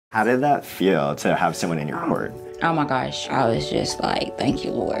How did that feel to have someone in your court? Oh my gosh, I was just like, thank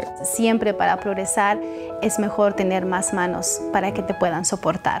you, Lord. Siempre para progresar es mejor tener más manos para que te puedan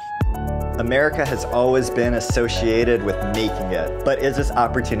soportar. America has always been associated with making it, but is this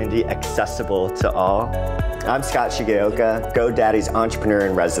opportunity accessible to all? I'm Scott Shigeoka, GoDaddy's entrepreneur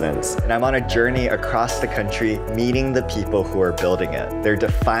in residence, and I'm on a journey across the country meeting the people who are building it. They're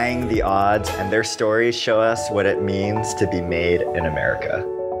defying the odds, and their stories show us what it means to be made in America.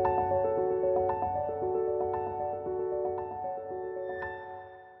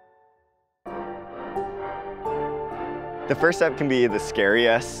 The first step can be the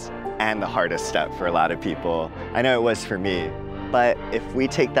scariest and the hardest step for a lot of people. I know it was for me. But if we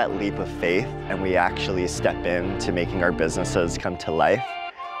take that leap of faith and we actually step into making our businesses come to life,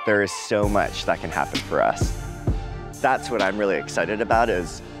 there is so much that can happen for us. That's what I'm really excited about,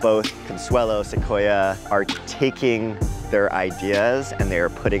 is both Consuelo, Sequoia are taking their ideas and they are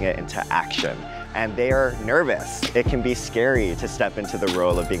putting it into action. And they are nervous. It can be scary to step into the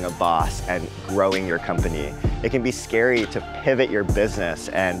role of being a boss and growing your company. It can be scary to pivot your business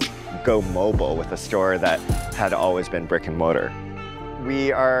and go mobile with a store that had always been brick and mortar.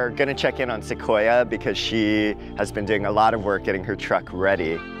 We are gonna check in on Sequoia because she has been doing a lot of work getting her truck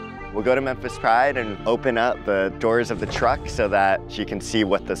ready. We'll go to Memphis Pride and open up the doors of the truck so that she can see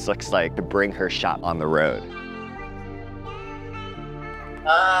what this looks like to bring her shop on the road.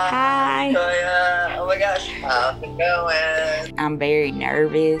 Hi. Sequoia. Oh my gosh, how's it going? I'm very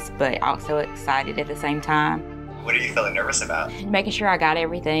nervous, but also excited at the same time. What are you feeling nervous about? Making sure I got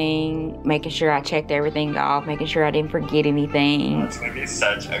everything, making sure I checked everything off, making sure I didn't forget anything. It's gonna be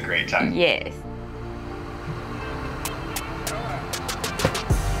such a great time. Yes.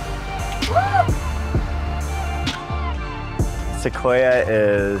 Sequoia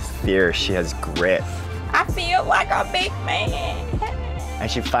is fierce, she has grit. I feel like a big man. And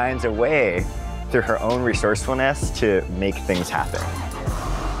she finds a way through her own resourcefulness to make things happen.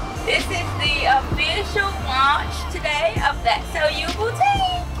 This is the official launch today of That's So You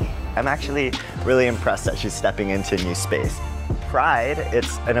Boutique. I'm actually really impressed that she's stepping into a new space. Pride,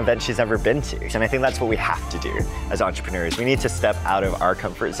 it's an event she's never been to. And I think that's what we have to do as entrepreneurs. We need to step out of our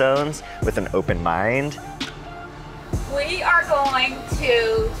comfort zones with an open mind. We are going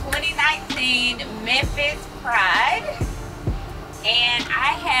to 2019 Memphis Pride. And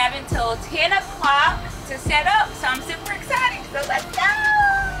I have until 10 o'clock to set up, so I'm super excited. So let's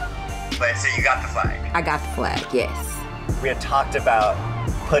go. But so you got the flag? I got the flag, yes. We had talked about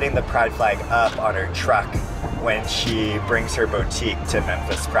putting the Pride flag up on her truck when she brings her boutique to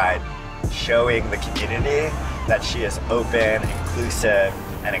Memphis Pride, showing the community that she is open, inclusive,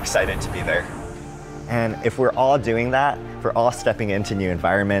 and excited to be there. And if we're all doing that, if we're all stepping into new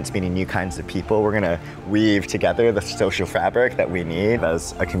environments, meeting new kinds of people, we're gonna weave together the social fabric that we need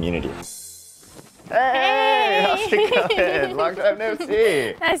as a community. Hey, how's it going? Long time no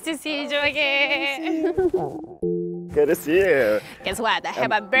see. Nice to see you again. Good to see you. Guess what? I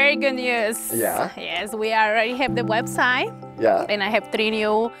have a very good news. Yeah? Yes, we already have the website. Yeah. And I have 3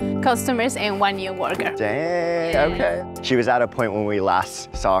 new customers and 1 new worker. Dang, okay. She was at a point when we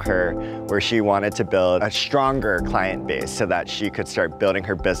last saw her where she wanted to build a stronger client base so that she could start building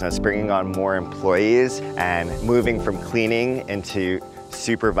her business, bringing on more employees and moving from cleaning into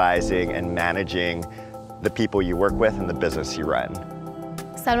supervising and managing the people you work with and the business you run.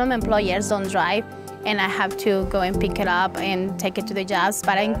 Some of employers don't drive, and I have to go and pick it up and take it to the jobs,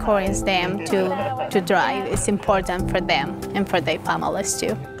 but I encourage them to drive. It's important for them and for their families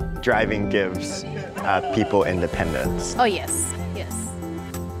too. Driving gives people independence. Oh yes, yes.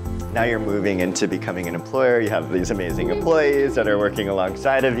 Now you're moving into becoming an employer. You have these amazing employees that are working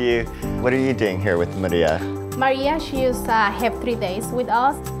alongside of you. What are you doing here with Maria? Maria, she used to have 3 days with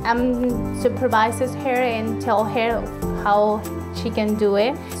us. Supervises her and tell her how she can do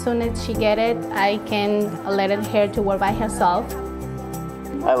it. As soon as she get it, I can let her to work by herself.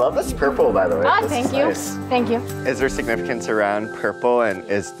 I love this purple, by the way. Oh, thank you. Nice. Thank you. Is there significance around purple, and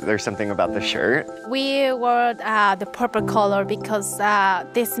is there something about the shirt? We wore the purple color because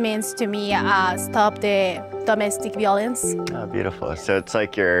this means to me stop the domestic violence. Oh, beautiful. So it's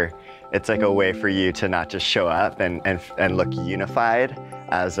like a way for you to not just show up and look unified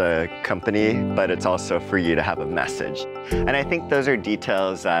as a company, but it's also for you to have a message. And I think those are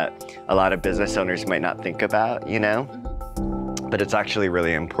details that a lot of business owners might not think about, you know? But it's actually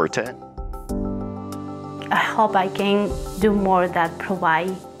really important. I hope I can do more that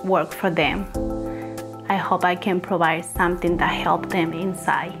provide work for them. I hope I can provide something that help them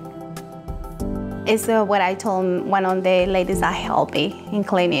inside. It's what I told one of the ladies that helped me in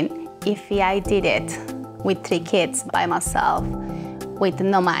cleaning. If I did it with 3 kids by myself, with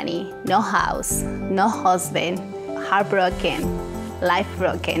no money, no house, no husband, heartbroken, life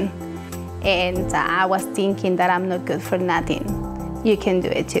broken. And I was thinking that I'm not good for nothing. You can do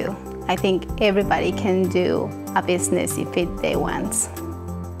it too. I think everybody can do a business if they want.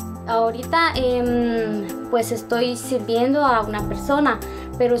 Ahorita pues estoy sirviendo a una persona,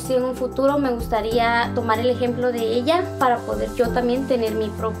 pero sí en un futuro me gustaría tomar el ejemplo de ella para poder yo también tener mi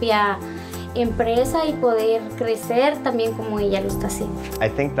propia empresa y poder crecer también como ella lo está haciendo. I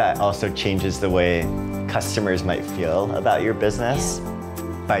think that also changes the way customers might feel about your business. Yeah.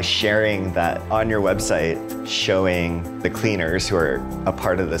 By sharing that on your website, showing the cleaners who are a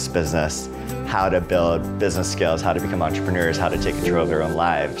part of this business how to build business skills, how to become entrepreneurs, how to take control of their own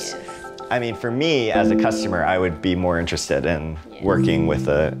lives. I mean, for me, as a customer, I would be more interested in working with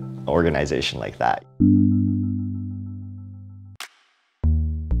an organization like that.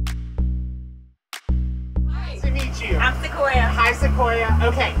 Nice to meet you. I'm Sequoia. Hi, Sequoia.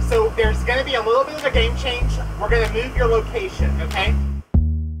 Okay, so there's going to be a little bit of a game change. We're going to move your location, okay?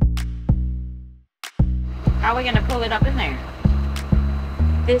 How are we gonna pull it up in there?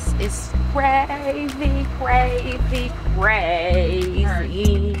 This is crazy, crazy,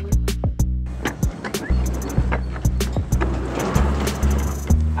 crazy.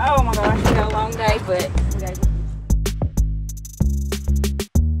 Oh my gosh, it's been a long day, but we gotta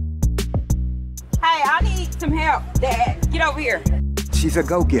Hey, I need some help, Dad. Get over here. She's a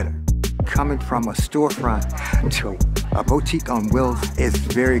go-getter. Coming from a storefront to a boutique on wheels is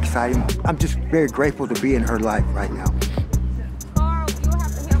very exciting. I'm just very grateful to be in her life right now. Carl, you'll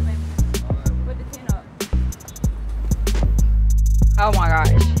have to help me put the tin up. Oh my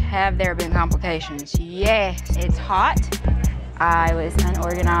gosh, have there been complications? Yes, it's hot. I was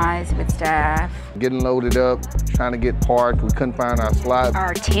unorganized with staff. Getting loaded up, trying to get parked. We couldn't find our slot.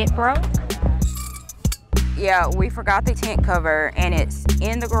 Our tent broke. Yeah, we forgot the tent cover and it's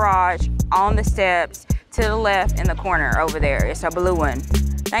in the garage, on the steps, to the left in the corner over there. It's a blue one.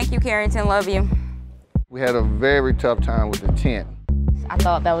 Thank you, Carrington, love you. We had a very tough time with the tent. I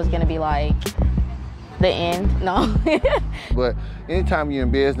thought that was gonna be like the end, no. But anytime you're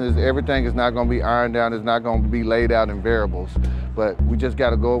in business, everything is not gonna be ironed out, it's not gonna be laid out in variables. But we just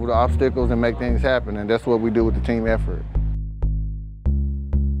gotta go over the obstacles and make things happen, and that's what we do with the team effort.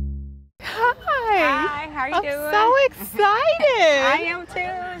 Hi, how are you doing? I'm so excited. I am too.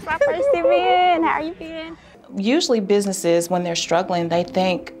 It's my first event. How are you feeling? Usually businesses, when they're struggling, they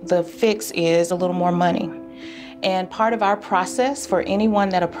think the fix is a little more money. And part of our process for anyone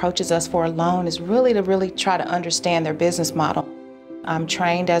that approaches us for a loan is really to try to understand their business model. I'm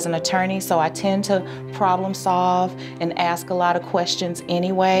trained as an attorney, so I tend to problem solve and ask a lot of questions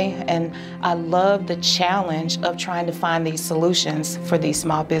anyway. And I love the challenge of trying to find these solutions for these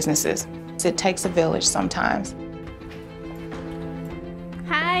small businesses. It takes a village sometimes.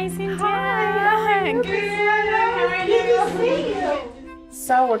 Hi, Cynthia. Hi. Good to see you.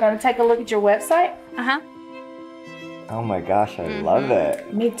 So we're going to take a look at your website. Oh my gosh, I love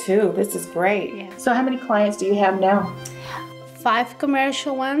it. Me too. This is great. Yeah. So how many clients do you have now? 5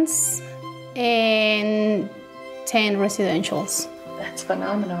 commercial ones and 10 residentials. That's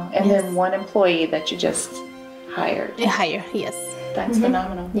phenomenal. And then 1 employee that you just hired. Higher, yes. That's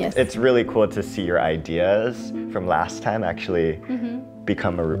phenomenal. Yes. It's really cool to see your ideas from last time actually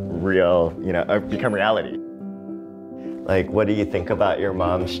become a real, become reality. Like, what do you think about your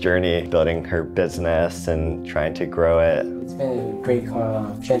mom's journey building her business and trying to grow it? It's been a great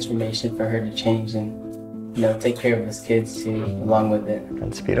transformation for her to change and, take care of us kids too, along with it.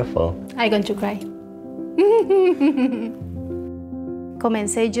 That's beautiful. I'm going to cry.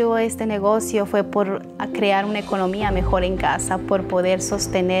 Comencé yo este negocio fue por crear una economía mejor en casa, por poder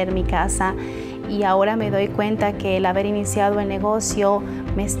sostener mi casa. Y ahora me doy cuenta que el haber iniciado el negocio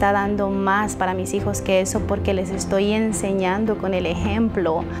me está dando más para mis hijos que eso, porque les estoy enseñando con el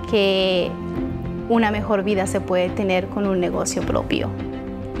ejemplo que una mejor vida se puede tener con un negocio propio.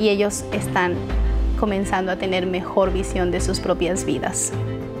 Y ellos están comenzando a tener mejor visión de sus propias vidas.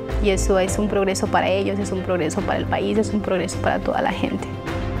 Y eso es un progreso para ellos, es un progreso para el país, es un progreso para toda la gente.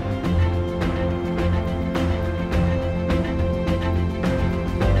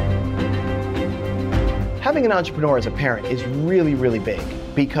 Having an entrepreneur as a parent is really, really big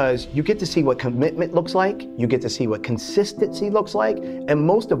because you get to see what commitment looks like, you get to see what consistency looks like, and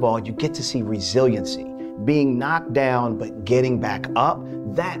most of all, you get to see resiliency. Being knocked down but getting back up,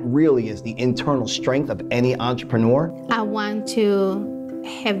 that really is the internal strength of any entrepreneur. I want to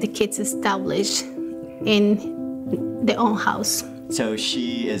have the kids established in their own house. So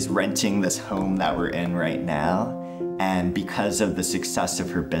she is renting this home that we're in right now, and because of the success of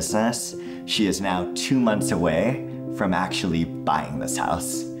her business, she is now 2 months away from actually buying this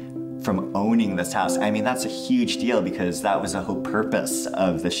house, from owning this house. I mean, that's a huge deal because that was the whole purpose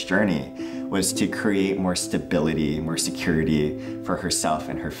of this journey, was to create more stability, more security for herself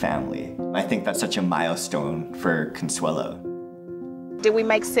and her family. I think that's such a milestone for Consuelo. Did we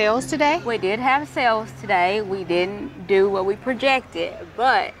make sales today? We did have sales today. We didn't do what we projected,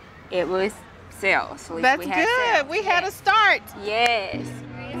 but it was sales. That's good. We had a start. Yes.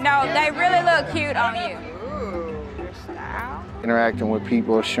 No, they really look cute on you. Interacting with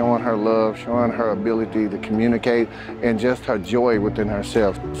people, showing her love, showing her ability to communicate, and just her joy within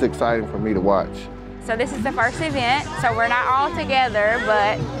herself. It's exciting for me to watch. So this is the first event, so we're not all together,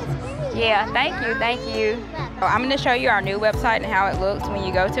 but yeah, thank you, thank you. I'm gonna show you our new website and how it looks when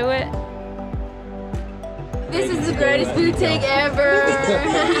you go to it. This is the greatest boutique ever.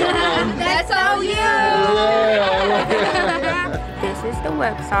 That's all you. This is the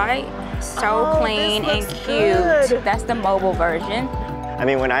website. So clean and cute. Good. That's the mobile version. I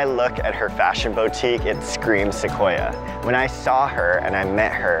mean, when I look at her fashion boutique, it screams Sequoia. When I saw her and I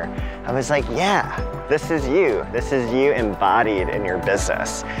met her, I was like, yeah, this is you. This is you embodied in your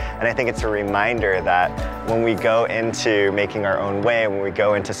business. And I think it's a reminder that when we go into making our own way, when we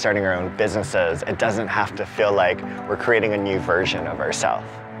go into starting our own businesses, it doesn't have to feel like we're creating a new version of ourselves.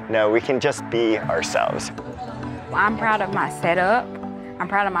 No, we can just be ourselves. I'm proud of my setup. I'm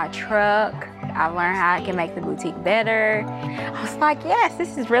proud of my truck. I've learned how I can make the boutique better. I was like, yes,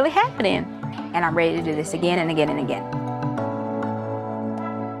 this is really happening. And I'm ready to do this again and again and again.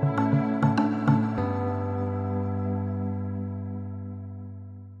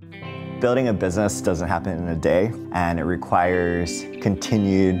 Building a business doesn't happen in a day, and it requires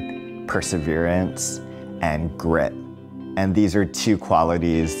continued perseverance and grit. And these are two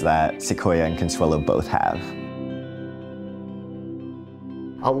qualities that Sequoia and Consuelo both have.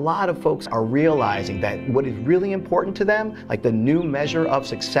 A lot of folks are realizing that what is really important to them, like the new measure of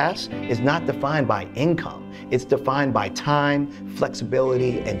success, is not defined by income. It's defined by time,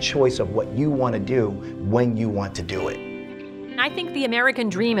 flexibility, and choice of what you want to do when you want to do it. I think the American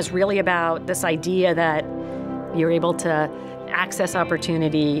dream is really about this idea that you're able to access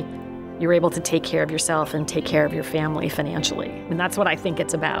opportunity, you're able to take care of yourself and take care of your family financially. And that's what I think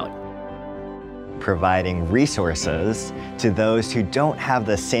it's about. Providing resources to those who don't have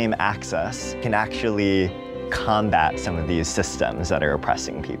the same access can actually combat some of these systems that are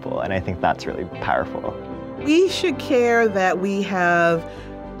oppressing people. And I think that's really powerful. We should care that we have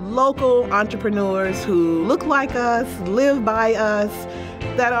local entrepreneurs who look like us, live by us,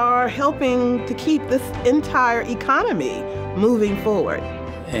 that are helping to keep this entire economy moving forward.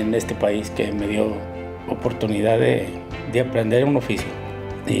 En este país que me dio oportunidad de aprender un oficio.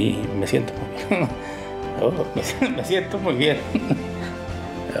 Y me siento muy bien. Me siento muy bien.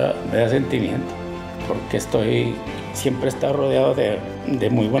 Me da sentimiento porque siempre he estado rodeado de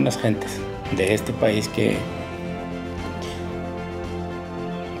muy buenas gentes de este país que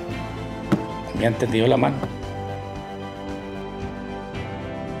me han tendido la mano.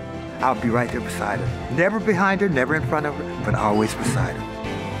 I'll be right there beside her. Never behind her, never in front of her, but always beside her.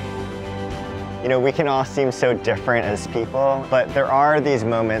 You know, we can all seem so different as people, but there are these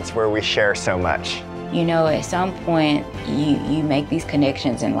moments where we share so much. You know, at some point, you make these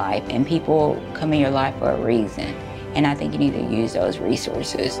connections in life, and people come in your life for a reason. And I think you need to use those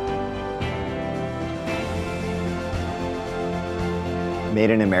resources. Made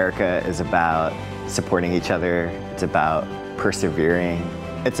in America is about supporting each other. It's about persevering.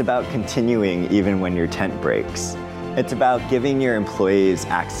 It's about continuing even when your tent breaks. It's about giving your employees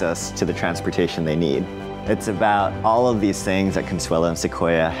access to the transportation they need. It's about all of these things that Consuelo and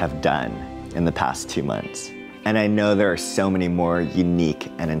Sequoia have done in the past 2 months. And I know there are so many more unique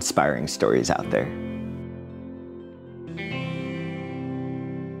and inspiring stories out there.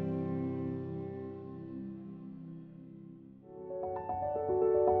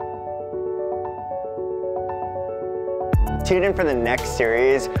 Tune in for the next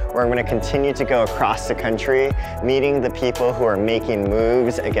series where I'm going to continue to go across the country, meeting the people who are making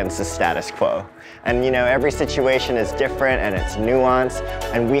moves against the status quo. And you know, every situation is different and it's nuanced,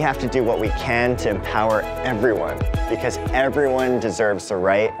 and we have to do what we can to empower everyone, because everyone deserves the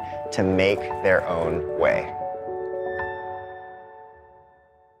right to make their own way.